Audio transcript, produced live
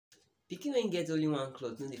Pikin when get only one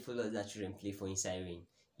cloth, no dey follow that children play for inside rain.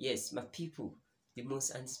 Yes, my people, the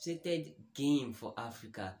most anticipated game for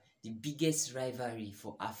Africa, the biggest rivalry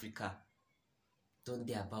for Africa, don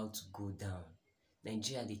dey about to go down.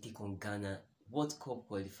 Nigeria dey take on Ghana, World Cup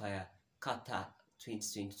qualifier, Qatar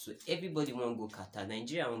 2022. Everybody wan go Qatar.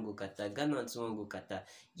 Nigeria wan go Qatar. Ghana too wan go Qatar.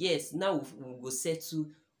 Yes, now we go settle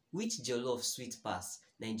which jollof sweet pass,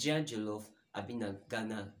 Nigerian jollof abi na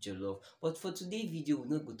Ghana jollof. But for today's video, we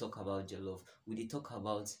no go talk about jollof. We dey talk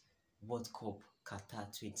about World Cup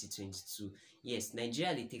Qatar 2022. Yes,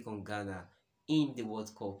 Nigeria dey take on Ghana in the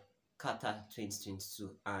World Cup Qatar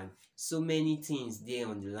 2022, and so many things dey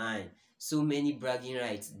on the line. So many bragging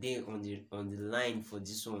rights dey on the line for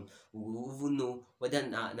this one. We go even know whether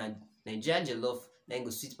na Nigeria jollof na go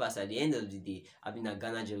sweet pass at the end of the day, abi na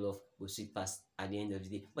Ghana jollof go sweet pass at the end of the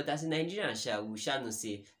day. But as a Nigerian, we shall know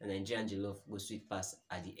say the Nigerian jollof go sweet pass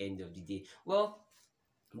at the end of the day. Well,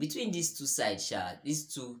 between these two sides, these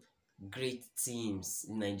two great teams,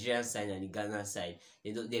 the Nigerian side and the Ghana side,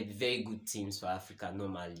 they'll be very good teams for Africa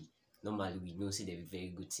normally. Normally, we know say they'll be very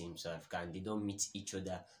good teams for Africa, and they don't meet each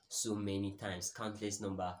other so many times, countless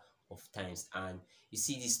number of times. And you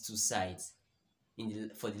see these two sides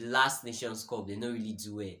for the last Nations Cup, they don't really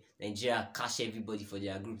do well. Nigeria cash everybody for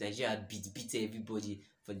their group. Nigeria beat everybody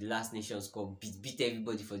for the last Nations Cup, beat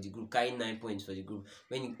everybody for the group, carry 9 points for the group.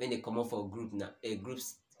 When they come up for group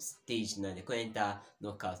stage now, they can't enter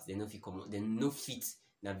knockouts. They no fit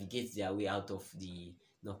navigate their way out of the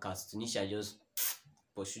knockouts. Tunisia just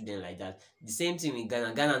pursue them like that. The same thing with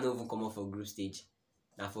Ghana. Ghana no even come up for group stage.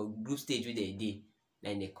 Now for group stage where they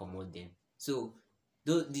they come out them. So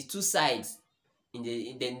the two sides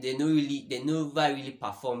they never really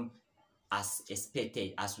perform as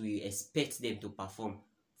expected, as we expect them to perform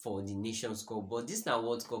for the Nations Cup. But this now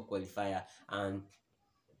World Cup qualifier, and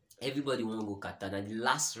everybody want to go Qatar. Now the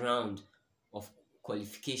last round of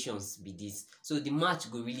qualifications be this, so the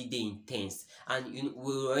match go really dey intense. And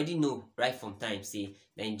we already know right from time say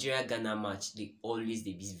Nigeria Ghana match they always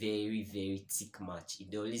be very very thick match.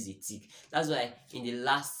 They always a thick. That's why in the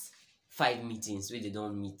last 5 meetings where they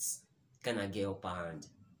don't meet, Ghana get upper hand.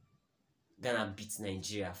 Ghana beat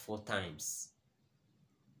Nigeria 4 times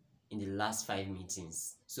in the last 5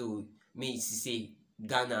 meetings. So me say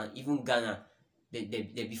Ghana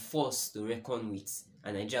they be forced to reckon with,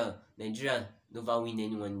 and Nigeria never win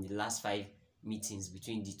anyone in the last 5 meetings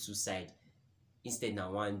between the two sides. Instead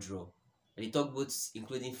now one draw. And they talk both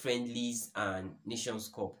including friendlies and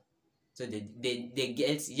Nations Cup. So they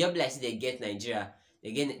get just like they get Nigeria,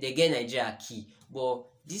 they get Nigeria key. But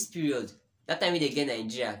this period, that time when they get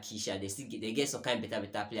Nigeria key, they get some kind of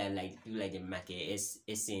better player like people like the Make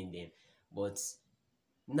and them. But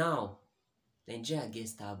now Nigeria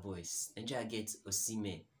gets star boys. Nigeria gets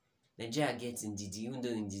Osimhen. Nigeria gets Ndidi, even though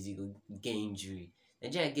Ndidi go get injury.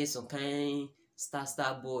 Nigeria gets some kind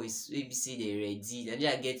star boys. Maybe say they ready.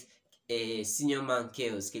 Nigeria gets senior man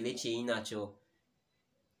Kels, Kelechi Iheanacho.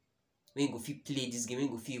 When you go fit play this game, when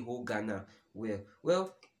you go fit hold Ghana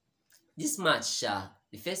well. This match,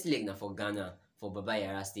 the first leg now for Ghana for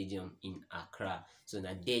Babayara Stadium in Accra. So now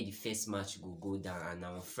there the first match will go down, and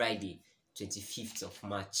now on Friday, 25th of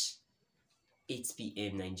March, 8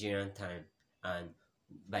 p.m. Nigerian time. And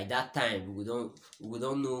by that time, we don't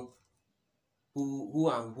know who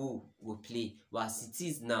and who will play. But as it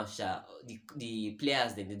is now, the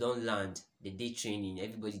players they don't land, the day training,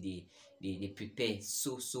 everybody they prepare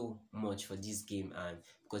so much for this game. And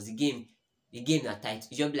because the game na tight,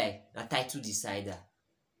 it's just like a title decider.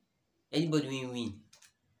 Anybody win,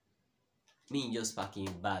 me just packing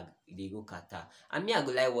bag, they go Qatar. And me I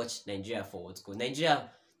go like watch Nigeria for World Cup.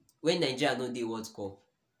 When Nigeria no dey World Cup,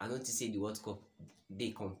 I don't say the World Cup they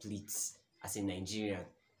complete as a Nigerian.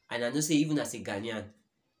 And I know say even as a Ghanaian,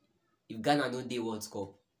 if Ghana no dey World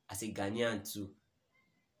Cup, as a Ghanaian too,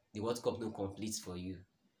 the World Cup no complete for you.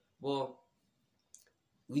 But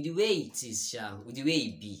with the way it is, with the way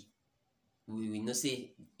it be, we know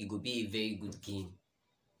say it go be a very good game.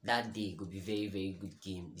 That day go be very very good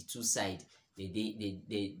game. The two sides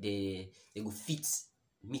they go fit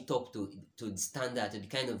meet up to the standard, to the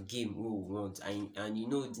kind of game we want. And you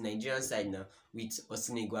know the Nigerian side now with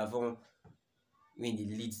Osine Guavon when they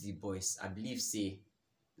lead the boys, I believe say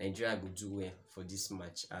Nigeria go do well for this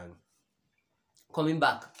match. And coming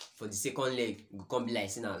back for the second leg, go come be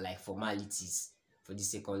like formalities for the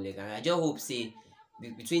second leg. And I just hope say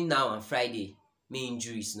between now and Friday, may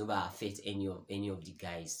injuries never affect any of the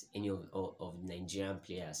guys, any of the Nigerian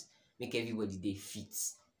players. Make everybody they fit.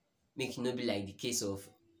 Make it not be like the case of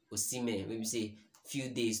Osimhen, maybe say few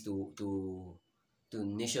days to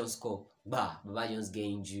Nations Cup. Baba just get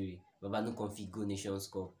injury. Baba no config go Nations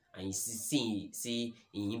Cup. and you see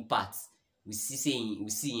in impact, we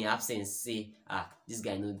see in absence, say this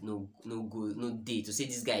guy no good, no day to say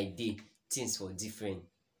this guy dey, things for different.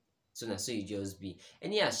 So na so e just be.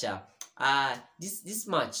 Anyhow sha, this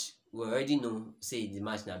match we already know say the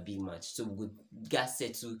match na big match, so we go gats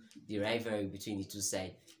settle the rivalry between the two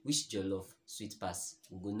sides. Which jollof sweet pass,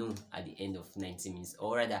 we go know at the end of 90 minutes,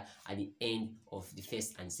 or rather at the end of the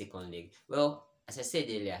first and second leg. Well, as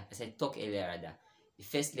I talked earlier rather, the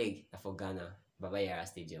first leg na for Ghana, Babayara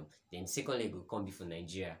Stadium. Then the second leg will come be for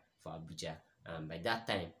Nigeria, for Abuja. And by that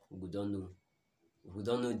time, we don't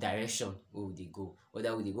know direction where we dey go,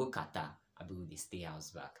 whether we dey go Qatar or we dey stay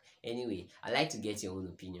house back. Anyway, I like to get your own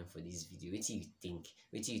opinion for this video. What do you think?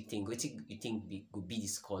 What do you think could be the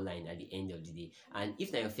scoreline at the end of the day? And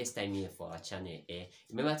if na your first time here for our channel,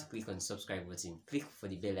 remember to click on the subscribe button, click for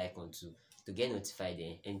the bell icon too, to get notified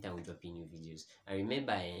anytime we drop in new videos. And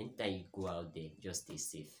remember, anytime you go out there, just stay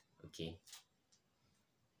safe. Okay.